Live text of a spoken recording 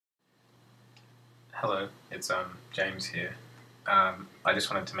Hello, it's James here. I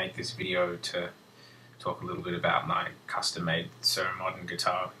just wanted to make this video to talk a little bit about my custom-made Suhr modern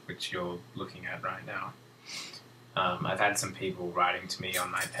guitar, which you're looking at right now. I've had some people writing to me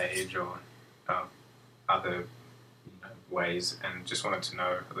on my page or other ways, and just wanted to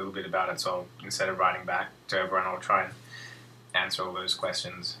know a little bit about it. So instead of writing back to everyone, I'll try and answer all those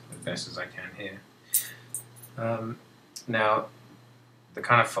questions as best as I can here. Now, the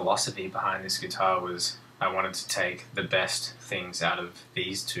kind of philosophy behind this guitar was I wanted to take the best things out of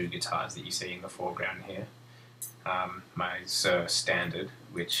these two guitars that you see in the foreground here. My Suhr Standard,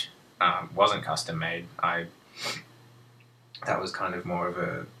 which wasn't custom made. That was kind of more of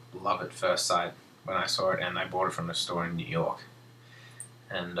a love at first sight when I saw it, and I bought it from a store in New York.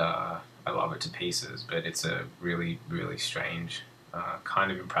 And I love it to pieces, but it's a really, really strange,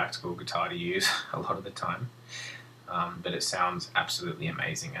 kind of impractical guitar to use a lot of the time. But it sounds absolutely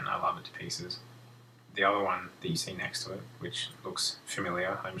amazing and I love it to pieces. The other one that you see next to it, which looks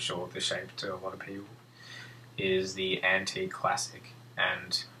familiar, I'm sure, the shape to a lot of people, is the Antique Classic,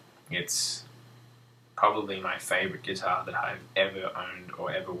 and it's probably my favourite guitar that I've ever owned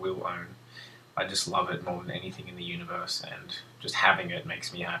or ever will own. I just love it more than anything in the universe, and just having it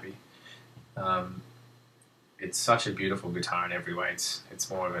makes me happy. It's such a beautiful guitar in every way. It's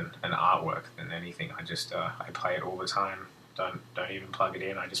more of an artwork than anything. I play it all the time. Don't even plug it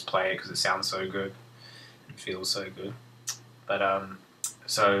in. I just play it because it sounds so good. It feels so good. But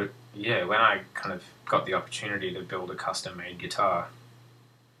so yeah, when I kind of got the opportunity to build a custom-made guitar,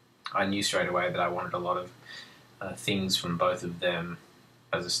 I knew straight away that I wanted a lot of things from both of them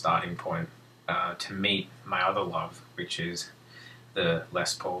as a starting point to meet my other love, which is the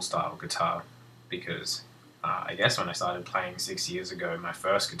Les Paul style guitar, because I guess when I started playing 6 years ago, my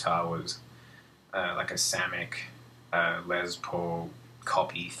first guitar was like a Samick Les Paul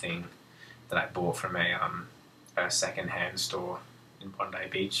copy thing that I bought from a second-hand store in Bondi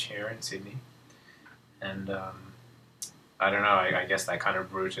Beach here in Sydney. And I don't know, I guess that kind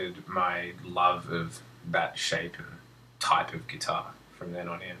of rooted my love of that shape and type of guitar from then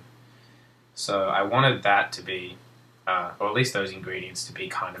on in. So I wanted that to be, or at least those ingredients to be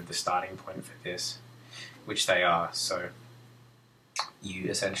kind of the starting point for this, which they are. So you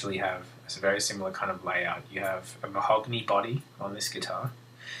essentially have a very similar kind of layout. You have a mahogany body on this guitar.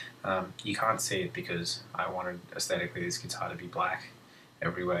 You can't see it because I wanted aesthetically this guitar to be black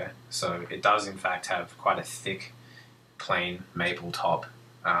everywhere. So it does in fact have quite a thick, plain maple top,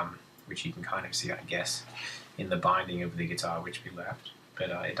 which you can kind of see, I guess, in the binding of the guitar, which we left.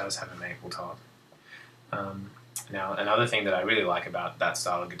 But it does have a maple top. Now, another thing that I really like about that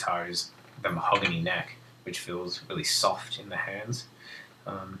style of guitar is the mahogany neck, which feels really soft in the hands.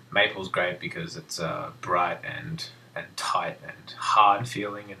 Maple's great because it's bright and tight and hard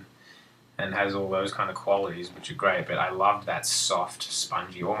feeling and has all those kind of qualities, which are great, but I love that soft,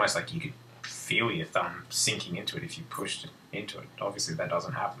 spongy, almost like you could feel your thumb sinking into it if you pushed it into it. Obviously that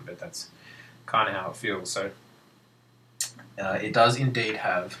doesn't happen, but that's kind of how it feels. So it does indeed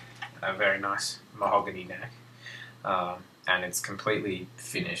have a very nice mahogany neck, and it's completely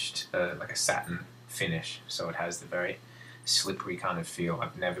finished, like a satin finish, so it has the very slippery kind of feel.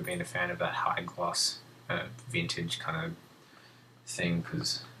 I've never been a fan of that high gloss vintage kind of thing,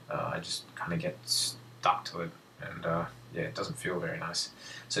 because I just kind of get stuck to it, and yeah, it doesn't feel very nice.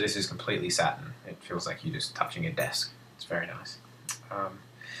 So this is completely satin. It feels like you're just touching a desk. It's very nice.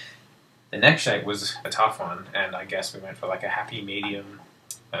 The neck shape was a tough one, and I guess we went for like a happy medium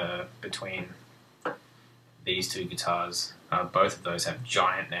between these two guitars. Both of those have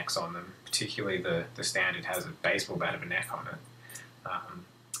giant necks on them. Particularly the Standard has a baseball bat of a neck on it,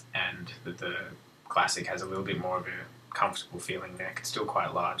 and the Classic has a little bit more of a comfortable feeling neck. It's still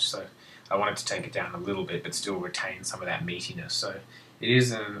quite large, so I wanted to take it down a little bit but still retain some of that meatiness. So it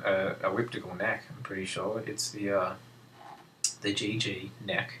is an elliptical neck, I'm pretty sure. It's the GG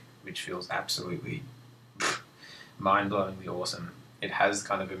neck, which feels absolutely mind-blowingly awesome. It has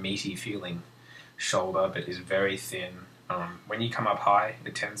kind of a meaty feeling shoulder, but is very thin. When you come up high,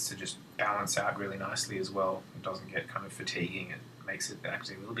 it tends to just balance out really nicely as well. It doesn't get kind of fatiguing. It makes it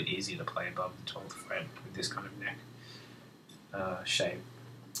actually a little bit easier to play above the 12th fret with this kind of neck shape.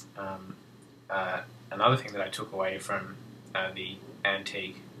 Another thing that I took away from the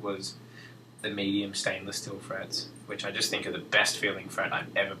Antique was the medium stainless steel frets, which I just think are the best feeling fret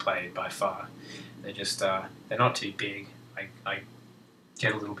I've ever played by far. They're just, they're not too big. I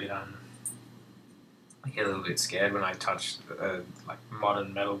get a little bit I get a little bit scared when I touch like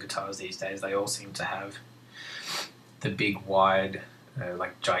modern metal guitars these days. They all seem to have the big, wide,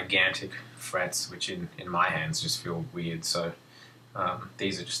 like gigantic frets, which in my hands just feel weird. So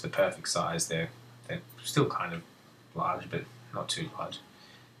these are just the perfect size. They're They're still kind of large, but not too large.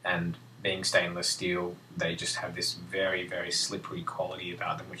 And being stainless steel, they just have this very, very slippery quality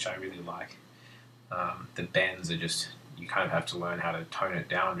about them, which I really like. The bends are just, you kind of have to learn how to tone it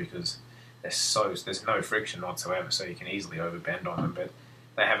down because there's no friction whatsoever, so you can easily overbend on them. But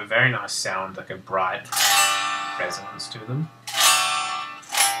they have a very nice sound, like a bright resonance to them.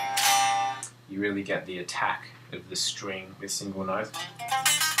 You really get the attack of the string with single notes.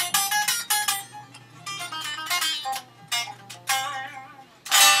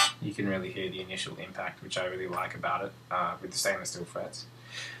 You can really hear the initial impact, which I really like about it, with the stainless steel frets.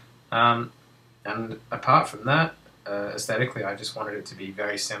 And apart from that, aesthetically, I just wanted it to be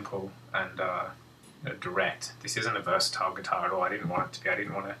very simple and direct. This isn't a versatile guitar at all. I didn't want it to be. I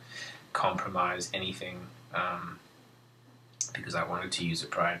didn't want to compromise anything because I wanted to use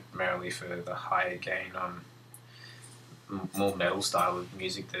it primarily for the higher gain, more metal style of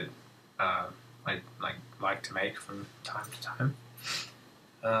music that I like to make from time to time.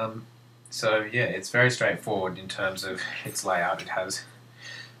 So yeah, it's very straightforward in terms of its layout. It has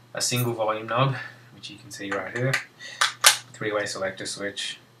a single volume knob, which you can see right here, 3-way selector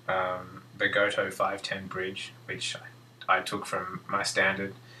switch, the Goto 510 bridge, which I took from my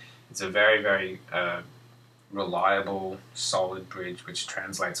standard. It's a very, very reliable, solid bridge, which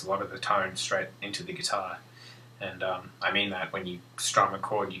translates a lot of the tone straight into the guitar. And I mean that when you strum a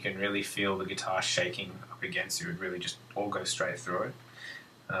chord, you can really feel the guitar shaking up against you. It really just all goes straight through it.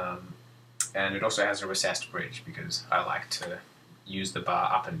 And it also has a recessed bridge because I like to use the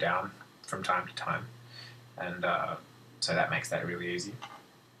bar up and down from time to time. And so that makes that really easy.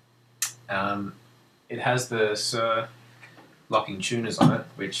 It has the Suhr locking tuners on it,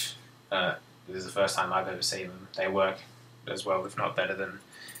 which this is the first time I've ever seen them. They work as well, if not better, than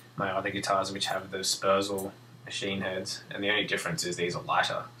my other guitars, which have the Spurzl machine heads. And the only difference is these are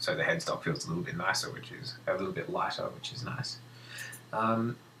lighter, so the headstock feels a little bit nicer, which is a little bit lighter, which is nice.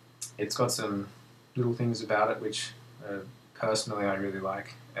 It's got some little things about it which personally I really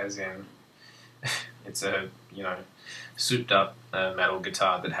like, as in it's a souped up metal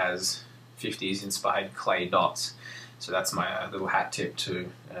guitar that has 50s inspired clay dots. So that's my little hat tip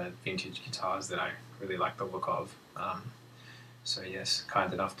to vintage guitars that I really like the look of. So yes,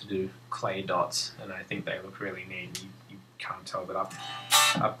 kind enough to do clay dots, and I think they look really neat. You can't tell, but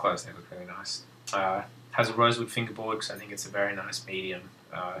up close they look really nice. Has a rosewood fingerboard because I think it's a very nice medium.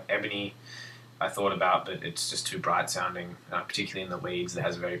 Ebony I thought about, but it's just too bright sounding, particularly in the leads. It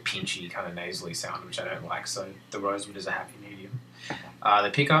has a very pinchy, kind of nasally sound, which I don't like, so the rosewood is a happy medium. The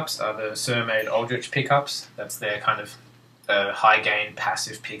pickups are the Suhr-made Aldrich pickups. That's their kind of high-gain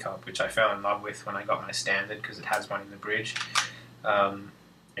passive pickup, which I fell in love with when I got my standard because it has one in the bridge.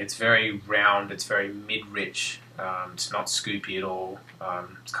 It's very round, it's very mid-rich, it's not scoopy at all,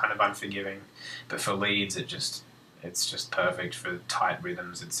 it's kind of unforgiving, but for leads it's just perfect. For tight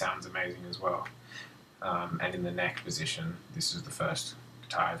rhythms it sounds amazing as well. And in the neck position, this is the first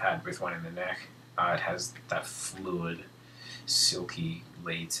guitar I've had with one in the neck. It has that fluid, silky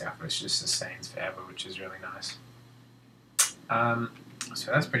lead sound which just sustains forever, which is really nice.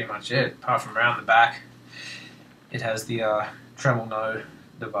 So that's pretty much it. Apart from around the back, it has the tremolo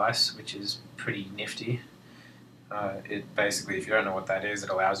device, which is pretty nifty. It basically, if you don't know what that is, it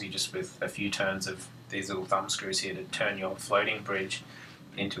allows you just with a few turns of these little thumb screws here to turn your floating bridge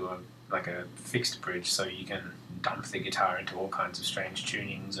into a fixed bridge, so you can dump the guitar into all kinds of strange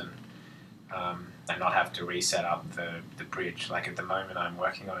tunings and not have to reset up the bridge. Like at the moment I'm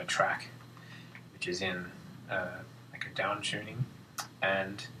working on a track which is in like a down tuning,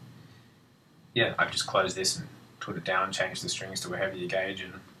 and yeah, I've just closed this and put it down, changed the strings to a heavier gauge,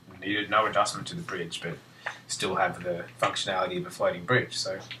 and needed no adjustment to the bridge, but still have the functionality of a floating bridge.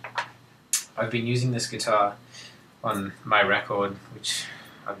 So I've been using this guitar on my record, which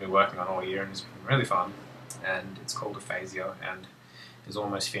I've been working on all year and it's been really fun, and it's called APHASIA and is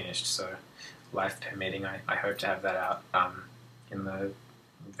almost finished, so life permitting I hope to have that out in the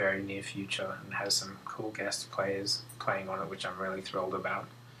very near future, and has some cool guest players playing on it, which I'm really thrilled about.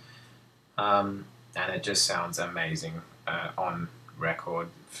 And it just sounds amazing on record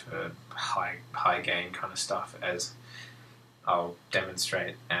for high gain kind of stuff, as I'll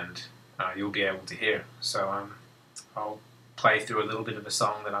demonstrate and you'll be able to hear. So I'll play through a little bit of a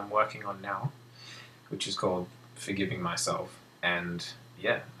song that I'm working on now, which is called Forgiving Myself, and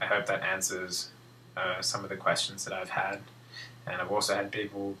yeah, I hope that answers some of the questions that I've had. And I've also had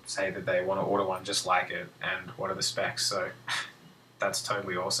people say that they want to order one just like it, and what are the specs, so that's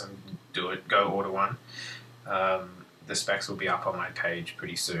totally awesome. Do it, go order one. The specs will be up on my page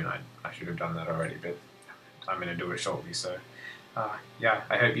pretty soon. I should have done that already, but I'm going to do it shortly, so yeah,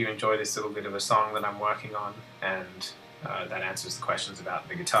 I hope you enjoy this little bit of a song that I'm working on, and that answers the questions about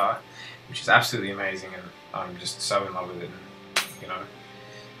the guitar, which is absolutely amazing, and I'm just so in love with it, and you know,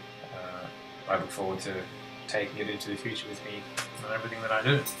 I look forward to taking it into the future with me on everything that I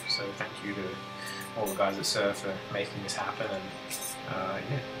do. So thank you to all the guys at Suhr for making this happen, and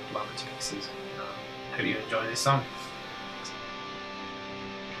yeah, love it to pieces. Hope you enjoy this song.